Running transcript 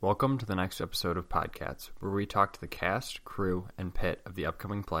Welcome to the next episode of PodCats, where we talk to the cast, crew, and pit of the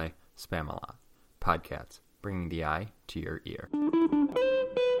upcoming play, Spamalot. PodCats, bringing the eye to your ear.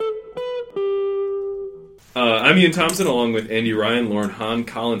 I'm Ian Thompson, along with Andy Ryan, Lauren Hahn,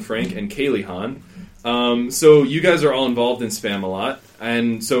 Colin Frank, and Kayleigh Hahn. So you guys are all involved in Spamalot,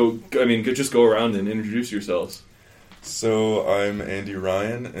 and so, just go around and introduce yourselves. So I'm Andy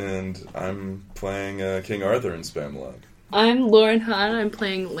Ryan, and I'm playing King Arthur in Spamalot. I'm Lauren Hahn, I'm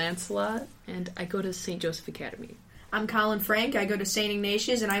playing Lancelot, and I go to St. Joseph Academy. I'm Colin Frank, I go to St.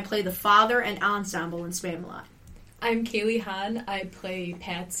 Ignatius, and I play the father and ensemble in Spamalot. I'm Kayleigh Hahn, I play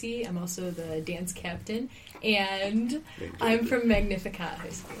Patsy, I'm also the dance captain, and I'm from Magnificat High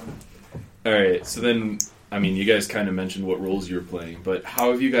School. Alright, so then, you guys kind of mentioned what roles you're playing, but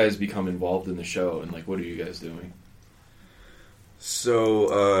how have you guys become involved in the show, and, what are you guys doing?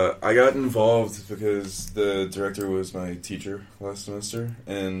 So, I got involved because the director was my teacher last semester,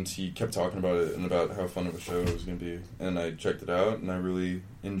 and he kept talking about it and about how fun of a show it was going to be. And I checked it out, and I really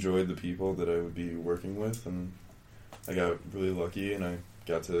enjoyed the people that I would be working with, and I got really lucky, and I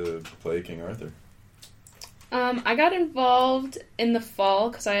got to play King Arthur. I got involved in the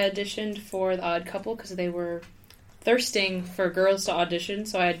fall because I auditioned for The Odd Couple because they were thirsting for girls to audition,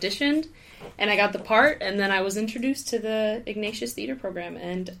 so I auditioned. And I got the part, and then I was introduced to the Ignatius Theater program,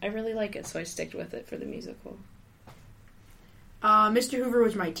 and I really like it, so I sticked with it for the musical. Mr. Hoover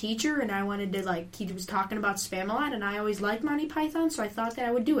was my teacher, and I wanted to, he was talking about Spamalot, and I always liked Monty Python, so I thought that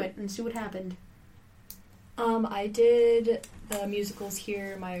I would do it and see what happened. I did the musicals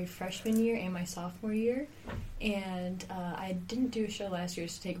here my freshman year and my sophomore year, and I didn't do a show last year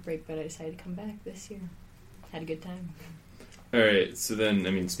to take a break, but I decided to come back this year. Had a good time. Alright, so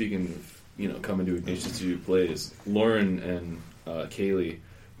then, speaking of coming to Ignatius to do plays. Lauren and Kayleigh,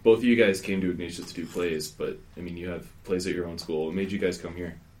 both of you guys came to Ignatius to do plays, but, you have plays at your own school. What made you guys come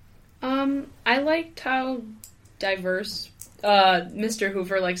here? I liked how diverse Mr.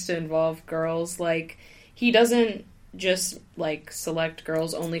 Hoover likes to involve girls. He doesn't just, select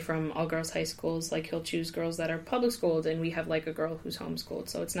girls only from all-girls high schools. He'll choose girls that are public schooled, and we have, a girl who's homeschooled.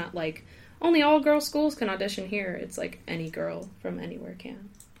 So it's not only all-girls schools can audition here. It's any girl from anywhere can.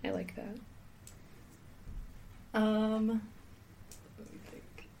 I like that. Let me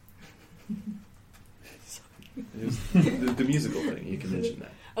think. the musical thing, you can mention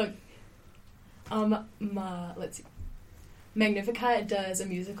that. Okay. Let's see. Magnificat does a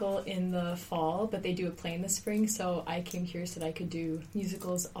musical in the fall, but they do a play in the spring, so I came here so that I could do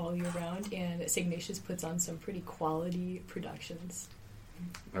musicals all year round, and St. Ignatius puts on some pretty quality productions.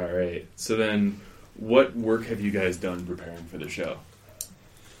 Alright, so then, what work have you guys done preparing for the show?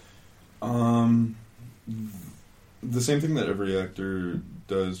 The same thing that every actor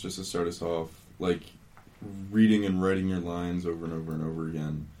does just to start us off, reading and writing your lines over and over and over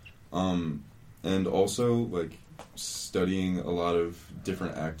again. And also, studying a lot of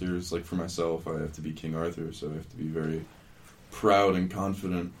different actors. For myself, I have to be King Arthur, so I have to be very proud and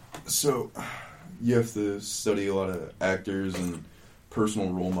confident. So, you have to study a lot of actors and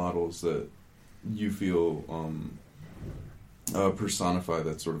personal role models that you feel personify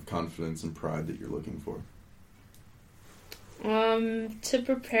that sort of confidence and pride that you're looking for. To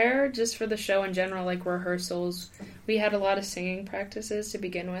prepare just for the show in general, rehearsals, we had a lot of singing practices to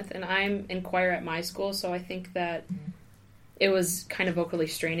begin with, and I'm in choir at my school, so I think that it was kind of vocally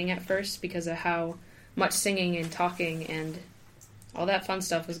straining at first because of how much singing and talking and all that fun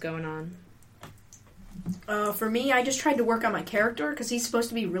stuff was going on. For me, I just tried to work on my character, because he's supposed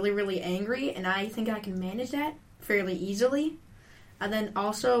to be really, really angry, and I think I can manage that fairly easily. And then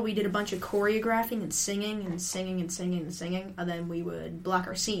also, we did a bunch of choreographing and singing and singing and singing and singing, and then we would block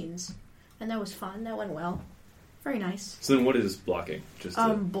our scenes. And that was fun. That went well. Very nice. So then what is blocking?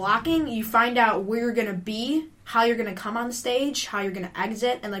 Blocking, you find out where you're going to be, how you're going to come on the stage, how you're going to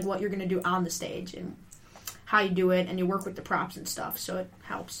exit, and what you're going to do on the stage, and how you do it, and you work with the props and stuff, so it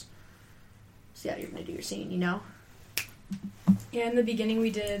helps. See how you're going to do your scene, Yeah, in the beginning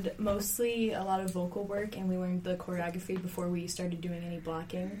we did mostly a lot of vocal work, and we learned the choreography before we started doing any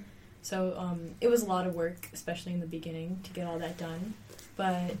blocking. So it was a lot of work, especially in the beginning, to get all that done.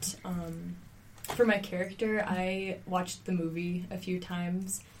 But for my character, I watched the movie a few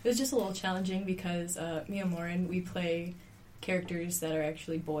times. It was just a little challenging because me and Lauren, we play characters that are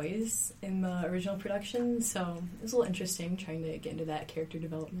actually boys in the original production, so it was a little interesting trying to get into that character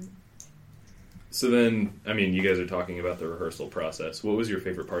development. So then, you guys are talking about the rehearsal process. What was your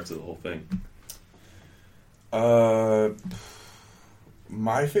favorite parts of the whole thing?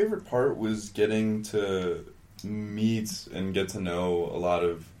 My favorite part was getting to meet and get to know a lot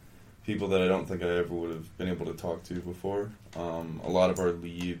of people that I don't think I ever would have been able to talk to before. A lot of our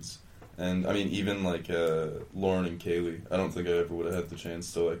leads, and I mean even like Lauren and Kayleigh, I don't think I ever would have had the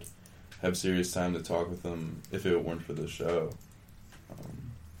chance to like have serious time to talk with them if it weren't for the show.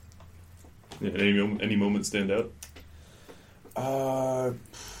 Any moments stand out?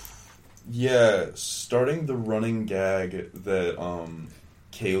 Yeah, starting the running gag that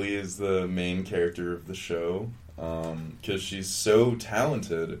Kayleigh is the main character of the show, because she's so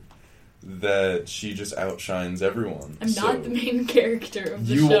talented that she just outshines everyone. I'm not the main character of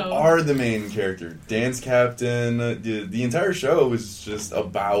the show. You are the main character. Dance captain. The entire show is just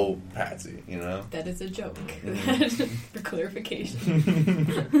about Patsy, you know? That is a joke. For clarification.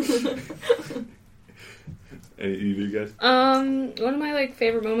 Either you guys? One of my like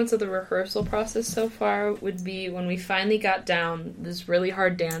favorite moments of the rehearsal process so far would be when we finally got down this really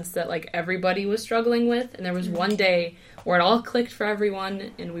hard dance that like everybody was struggling with, and there was one day where it all clicked for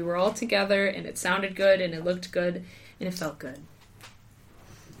everyone, and we were all together, and it sounded good, and it looked good, and it felt good.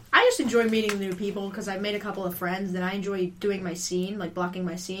 I just enjoy meeting new people because I've made a couple of friends, and I enjoy doing my scene, like blocking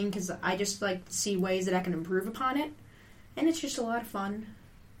my scene, because I just like to see ways that I can improve upon it, and it's just a lot of fun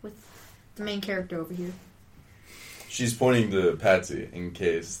with the main character over here. She's pointing to Patsy in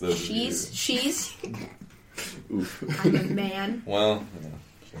case those She's. Oof. I'm a man. Well,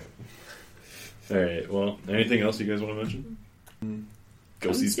 All right. Well, anything else you guys want to mention?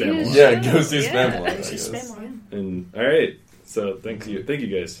 Go see see Spamalot. it. yeah, go see Spamalot. Go see Spamalot. And all right. So thank you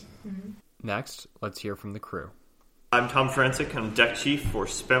guys. Next, let's hear from the crew. I'm Tom Franczyk. I'm deck chief for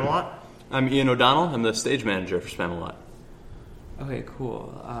Spamalot. I'm Ian O'Donnell. I'm the stage manager for Spamalot. Okay,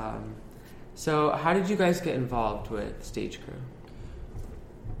 cool. So how did you guys get involved with Stage Crew?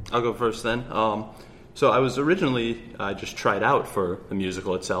 I'll go first then. So I was originally just tried out for the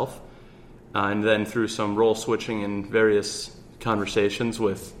musical itself, and then through some role switching and various conversations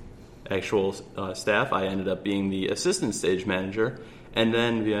with actual staff, I ended up being the assistant stage manager, and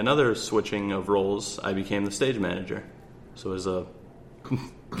then via another switching of roles, I became the stage manager. So it was a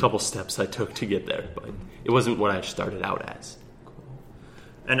couple steps I took to get there, but it wasn't what I started out as.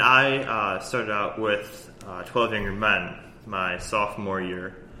 And I started out with 12 Younger Men my sophomore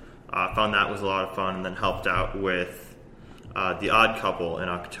year. Found that was a lot of fun, and then helped out with The Odd Couple in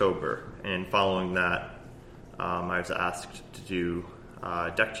October. And following that, I was asked to do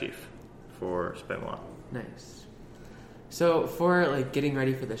deck chief for Spamalot. Nice. So for like getting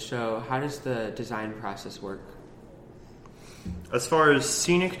ready for the show, how does the design process work? As far as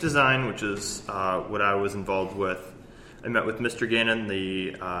scenic design, which is what I was involved with, I met with Mr. Gannon,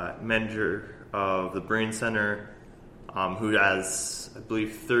 the manager of the Brain Center, who has, I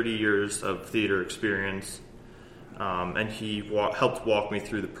believe, 30 years of theater experience, and he helped walk me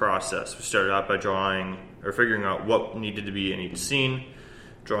through the process. We started out by figuring out what needed to be in each scene,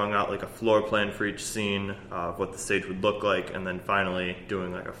 drawing out like a floor plan for each scene of what the stage would look like, and then finally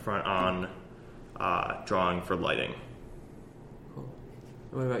doing like a front-on drawing for lighting. Cool.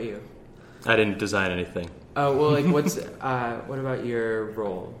 What about you? I didn't design anything. Oh, well, like what about your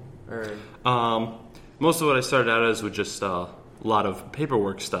role? Or Most of what I started out as was just a lot of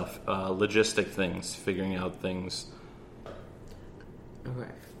paperwork stuff, logistic things, figuring out things.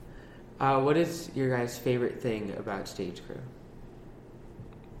 Okay. What is your guys' favorite thing about Stage Crew?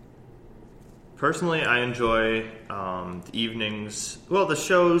 Personally, I enjoy the evenings, the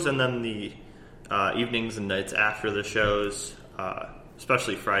shows, and then the evenings and nights after the shows,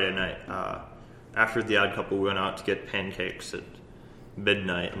 especially Friday night. After The Odd Couple, we went out to get pancakes at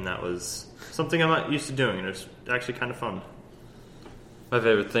midnight, and that was something I'm not used to doing, and it was actually kind of fun. My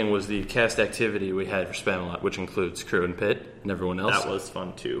favorite thing was the cast activity we had for Spamalot, which includes crew and pit and everyone else. That was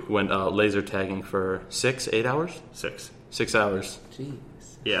fun, too. Went laser tagging for 8 hours? 6. 6 hours. Jeez.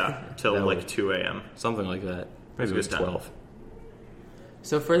 Yeah, till That like was- 2 a.m. Something like that. Maybe it was It was good 12.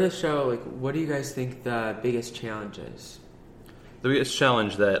 So for the show, like, what do you guys think the biggest challenge is? The biggest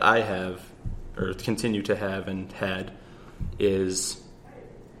challenge that I have, or continue to have and had, is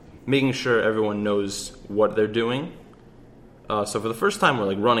making sure everyone knows what they're doing. So for the first time we're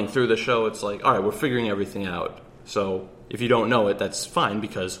like running through the show, it's like, all right, we're figuring everything out. So if you don't know it, that's fine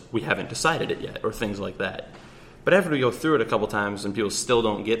because we haven't decided it yet, or things like that. But after we go through it a couple times and people still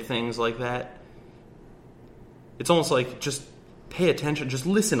don't get things like that, it's almost like just pay attention, just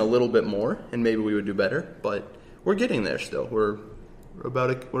listen a little bit more, and maybe we would do better. But we're getting there still. We're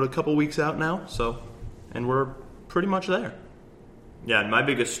a couple weeks out now, and we're pretty much there. Yeah, and my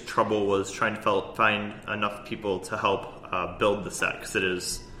biggest trouble was trying to find enough people to help build the set,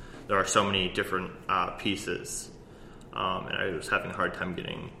 because there are so many different pieces, and I was having a hard time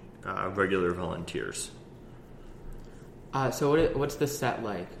getting regular volunteers. So what's the set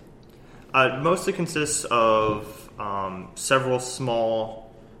like? It mostly consists of several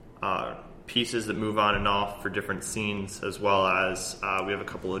small pieces that move on and off for different scenes, as well as we have a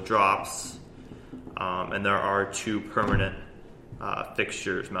couple of drops, and there are 2 permanent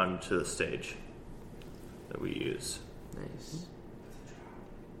fixtures mounted to the stage that we use. Nice.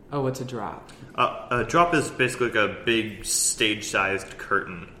 Oh, what's a drop? A drop is basically like a big stage-sized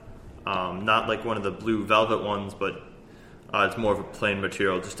curtain. Not like one of the blue velvet ones, but it's more of a plain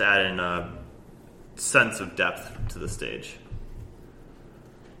material just to add in a sense of depth to the stage.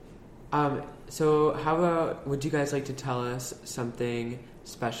 So how about, would you guys like to tell us something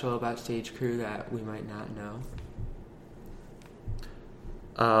special about Stage Crew that we might not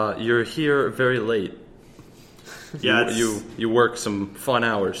know? You're here very late. Yeah, you work some fun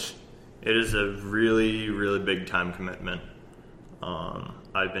hours. It is a really, really big time commitment.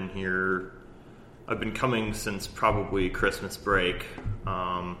 I've been coming since probably Christmas break,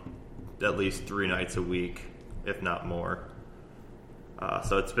 at least 3 nights a week, if not more.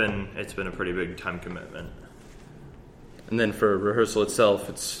 So it's been a pretty big time commitment. And then for rehearsal itself,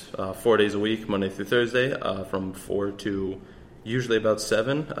 it's 4 days a week, Monday through Thursday, from 4 to usually about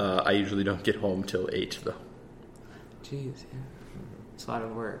 7. I usually don't get home till 8, though. Jeez, yeah. It's a lot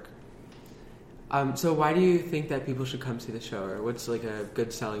of work. So why do you think that people should come see the show, or what's like a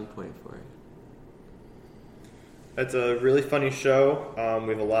good selling point for it? It's a really funny show. We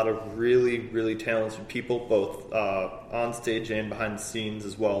have a lot of really, really talented people, both on stage and behind the scenes,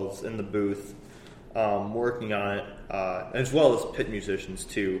 as well as in the booth, working on it, as well as pit musicians,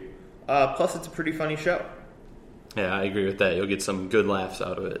 too. Plus, it's a pretty funny show. Yeah, I agree with that. You'll get some good laughs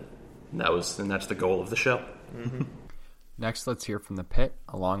out of it. And that's the goal of the show. Mm-hmm. Next, let's hear from the pit,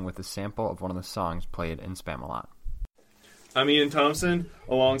 along with a sample of one of the songs played in Spamalot. I'm Ian Thompson,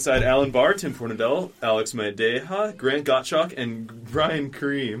 alongside Alan Bahr, Tim Fornadel, Alex Madeja, Grant Gottschalk, and Brian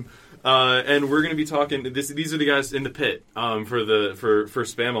Karim. And we're going to be talking. These are the guys in the pit for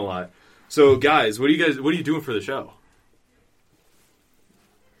Spamalot. So, guys, what are you doing for the show?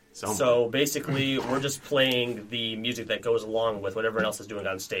 So basically, we're just playing the music that goes along with what everyone else is doing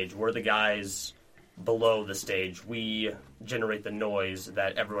on stage. We're the guys below the stage. We generate the noise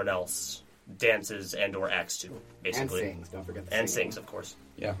that everyone else dances and or acts to, basically. And sings, don't forget the And singing. sings, of course.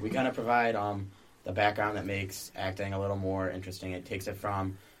 Yeah, we kind of provide the background that makes acting a little more interesting. It takes it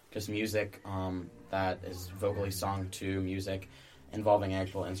from just music that is vocally sung to music involving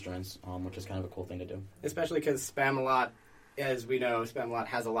actual instruments, which is kind of a cool thing to do. Especially because Spamalot, as we know, Spamalot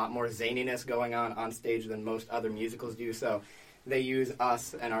has a lot more zaniness going on stage than most other musicals do, so they use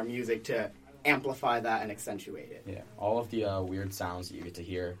us and our music to amplify that and accentuate it. Yeah, all of the weird sounds that you get to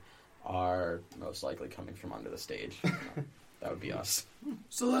hear are most likely coming from under the stage. That would be us.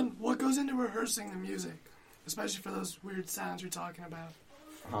 So then, what goes into rehearsing the music, especially for those weird sounds you're talking about?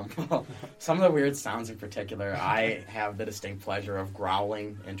 Well, some of the weird sounds in particular, I have the distinct pleasure of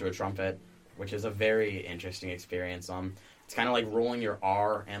growling into a trumpet, which is a very interesting experience. It's kind of like rolling your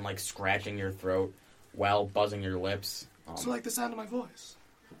R and like scratching your throat while buzzing your lips. So like the sound of my voice.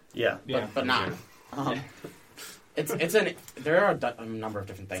 Yeah, but not. There are a number of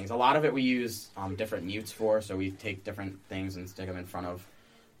different things. A lot of it we use different mutes for, so we take different things and stick them in front of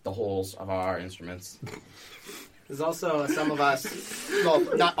the holes of our instruments. There's also some of us, well,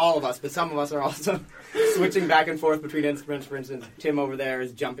 not all of us, but some of us are also switching back and forth between instruments. For instance, Tim over there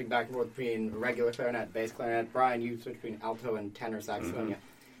is jumping back and forth between regular clarinet, bass clarinet. Brian, you switch between alto and tenor saxophone. Mm-hmm.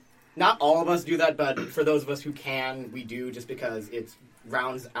 Not all of us do that, but for those of us who can, we do, just because it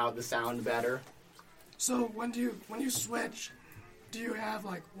rounds out the sound better. So when you switch, do you have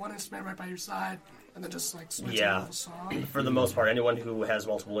like one instrument right by your side and then just like switch the whole song? For the most part, anyone who has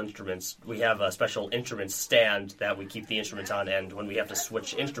multiple instruments, we have a special instrument stand that we keep the instruments on, and when we have to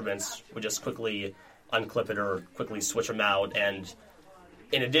switch instruments, we just quickly unclip it or quickly switch them out. And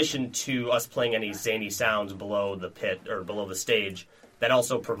in addition to us playing any zany sounds below the pit or below the stage, that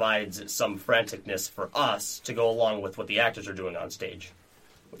also provides some franticness for us to go along with what the actors are doing on stage,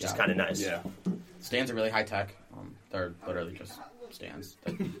 which is kind of nice. Yeah. Stands are really high tech. They're literally just stands.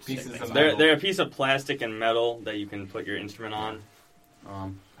 They're a piece of plastic and metal that you can put your instrument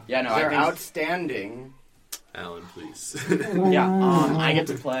on. They're outstanding. Alan, please. I get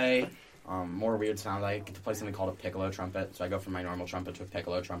to play more weird sounds. I get to play something called a piccolo trumpet. So I go from my normal trumpet to a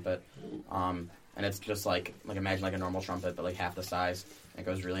piccolo trumpet. And it's just like imagine like a normal trumpet, but like half the size. It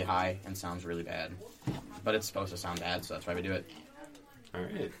goes really high and sounds really bad. But it's supposed to sound bad, so that's why we do it. All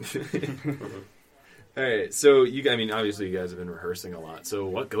right. All right. So obviously you guys have been rehearsing a lot. So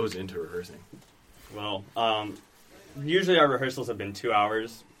what goes into rehearsing? Well, usually our rehearsals have been 2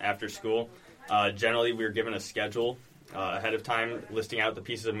 hours after school. Generally, we're given a schedule ahead of time, listing out the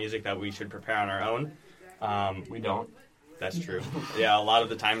pieces of music that we should prepare on our own. We don't. That's true. Yeah, a lot of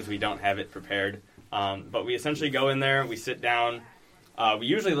the times we don't have it prepared. But we essentially go in there, we sit down. We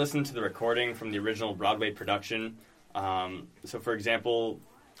usually listen to the recording from the original Broadway production. So, for example,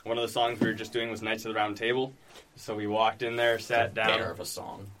 one of the songs we were just doing was Knights of the Round Table. So we walked in there, sat down. Better of a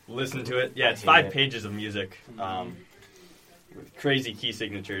song. Listened to it. Yeah, it's 5 pages of music with crazy key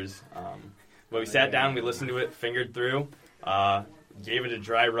signatures. But we sat down, we listened to it, fingered through, gave it a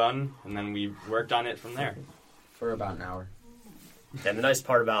dry run, and then we worked on it from there. For about an hour. And the nice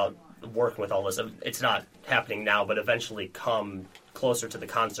part about working with all this, it's not happening now, but eventually come closer to the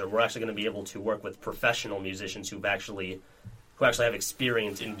concert, we're actually going to be able to work with professional musicians who actually have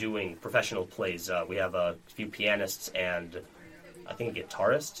experience in doing professional plays. We have a few pianists and I think a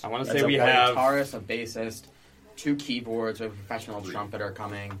guitarist. I want to say we have a guitarist, a bassist, 2 keyboards, we have a professional trumpeter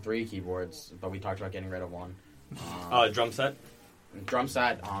coming, 3 keyboards, but we talked about getting rid of 1. Drum set? Drum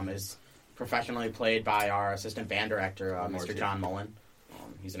set is professionally played by our assistant band director, Mr. John Mullen.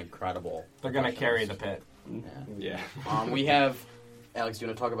 He's an incredible... They're going to carry the pit. Yeah. We have... Alex, do you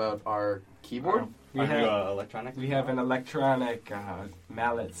want to talk about our keyboard? We have electronic? We have an electronic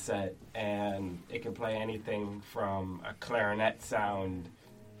mallet set, and it can play anything from a clarinet sound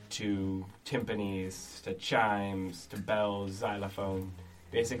to timpanis, to chimes, to bells, xylophone.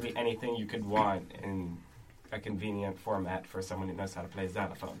 Basically anything you could want in a convenient format for someone who knows how to play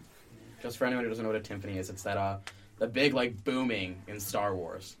xylophone. Just for anyone who doesn't know what a timpani is, it's that the big booming in Star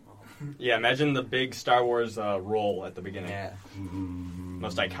Wars. Yeah, imagine the big Star Wars roll at the beginning. Yeah.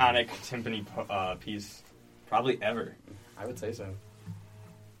 Most iconic timpani piece probably ever. I would say so.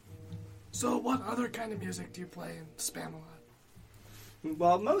 So what other kind of music do you play in Spamalot?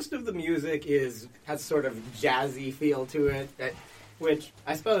 Well, most of the music has sort of jazzy feel to it, which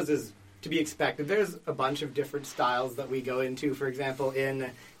I suppose is to be expected. There's a bunch of different styles that we go into. For example,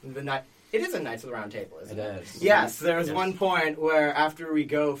 in the night. It is a Knights of the Round Table, isn't it? It is. Yes, there's one point where after we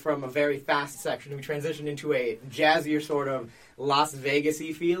go from a very fast section, we transition into a jazzier sort of Las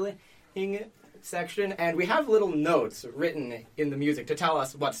Vegas-y feeling section, and we have little notes written in the music to tell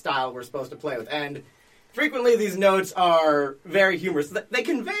us what style we're supposed to play with. And frequently these notes are very humorous. They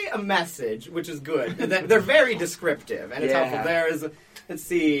convey a message, which is good. They're very descriptive, and it's helpful.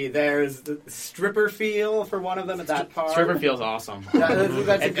 There's the stripper feel for one of them at that part. Stripper feel's awesome.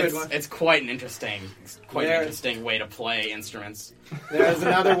 That's a good one. It's quite an interesting way to play instruments. There's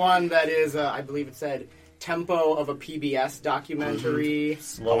another one that is, I believe it said, tempo of a PBS documentary.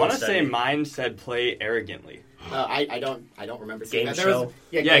 I want to say mine said play arrogantly. I don't remember seeing game that.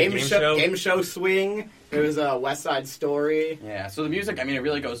 Show. Game show swing. There was a West Side Story. Yeah, so the music, it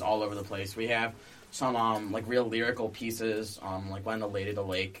really goes all over the place. We have some real lyrical pieces, like When the Lady of the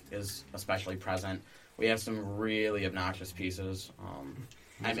Lake is especially present. We have some really obnoxious pieces.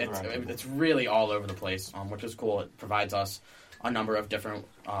 It's really all over the place, which is cool. It provides us a number of different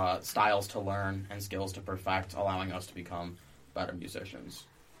styles to learn and skills to perfect, allowing us to become better musicians.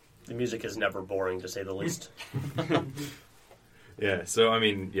 The music is never boring, to say the least. Yeah, so,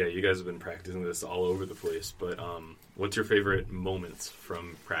 you guys have been practicing this all over the place, but what's your favorite moments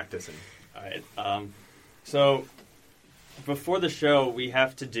from practicing? All right. So before the show, we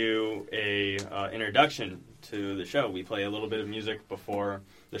have to do a introduction to the show. We play a little bit of music before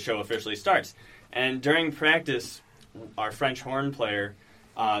the show officially starts. And during practice, our French horn player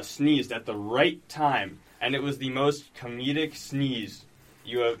sneezed at the right time, and it was the most comedic sneeze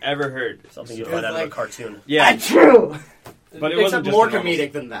you have ever heard. Something you'd find out of a cartoon. Yeah, true. But it wasn't just more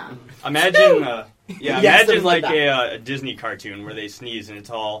comedic than that. Imagine, imagine like a Disney cartoon where they sneeze and it's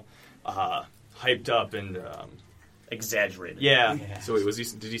all hyped up and exaggerated. Yeah. So wait,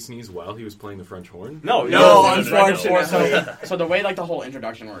 did he sneeze while he was playing the French horn? No, unfortunately. So the way the whole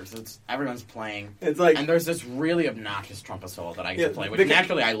introduction works, it's everyone's playing. It's like, and there's this really obnoxious trumpet solo that I get to play, which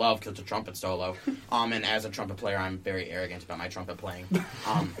naturally I love because it's a trumpet solo. And as a trumpet player, I'm very arrogant about my trumpet playing.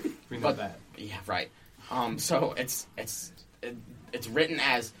 We know that. Yeah, right. So it's written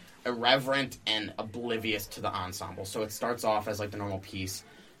as irreverent and oblivious to the ensemble. So it starts off as the normal piece.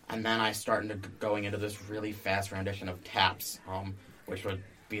 And then I start going into this really fast rendition of taps, which would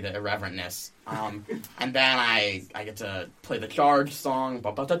be the irreverentness. And then I get to play the charge song.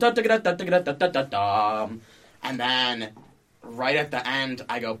 And then right at the end,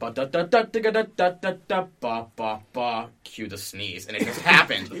 I go cue the sneeze. And it just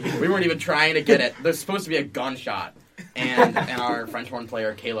happened. We weren't even trying to get it. There's supposed to be a gunshot. And our French horn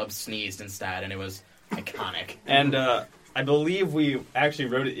player, Caleb, sneezed instead. And it was iconic. And I believe we actually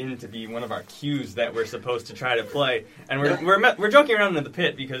wrote it in to be one of our cues that we're supposed to try to play, and we're joking around in the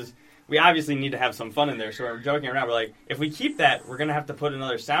pit because we obviously need to have some fun in there, so we're joking around. We're like, if we keep that, we're going to have to put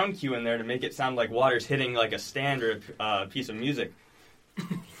another sound cue in there to make it sound like water's hitting like a stand or a piece of music.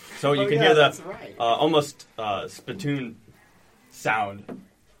 So you can hear the almost spittoon sound.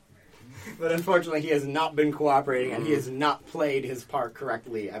 But unfortunately, he has not been cooperating, and he has not played his part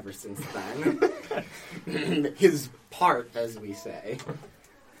correctly ever since then. His part, as we say.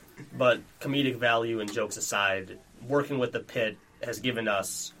 But comedic value and jokes aside, working with the pit has given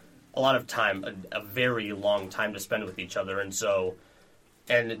us a lot of time, a very long time to spend with each other. And some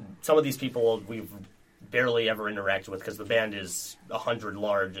of these people we've barely ever interacted with because the band is 100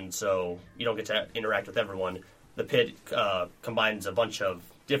 large, and so you don't get to interact with everyone. The pit combines a bunch of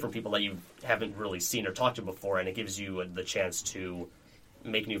different people that you haven't really seen or talked to before, and it gives you the chance to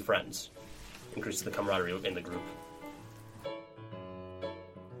make new friends, increases the camaraderie in the group.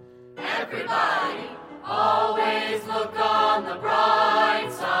 Everybody, always look on the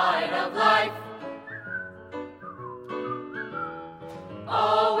bright side of life.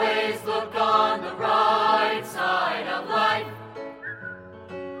 Always look on the bright side of life.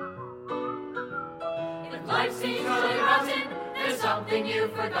 If life seems really rotten, there's something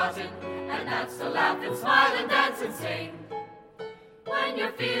you've forgotten, and that's to laugh and smile and dance and sing. When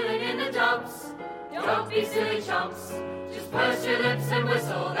you're feeling in the dumps, don't be silly chumps. Just purse your lips and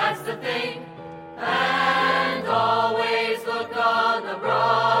whistle, that's the thing. And always look on the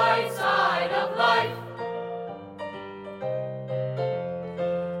bright side of life.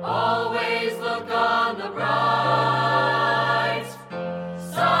 Always look on the bright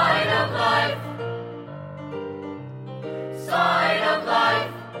side of life. Side of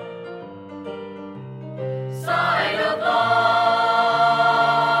life. Side of life.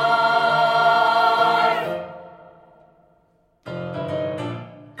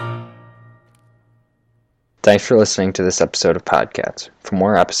 Thanks for listening to this episode of PodCats. For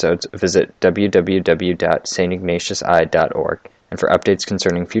more episodes, visit www.stignatiuseye.org, and for updates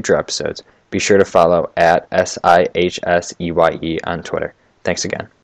concerning future episodes, be sure to follow @SIHSEYE on Twitter. Thanks again.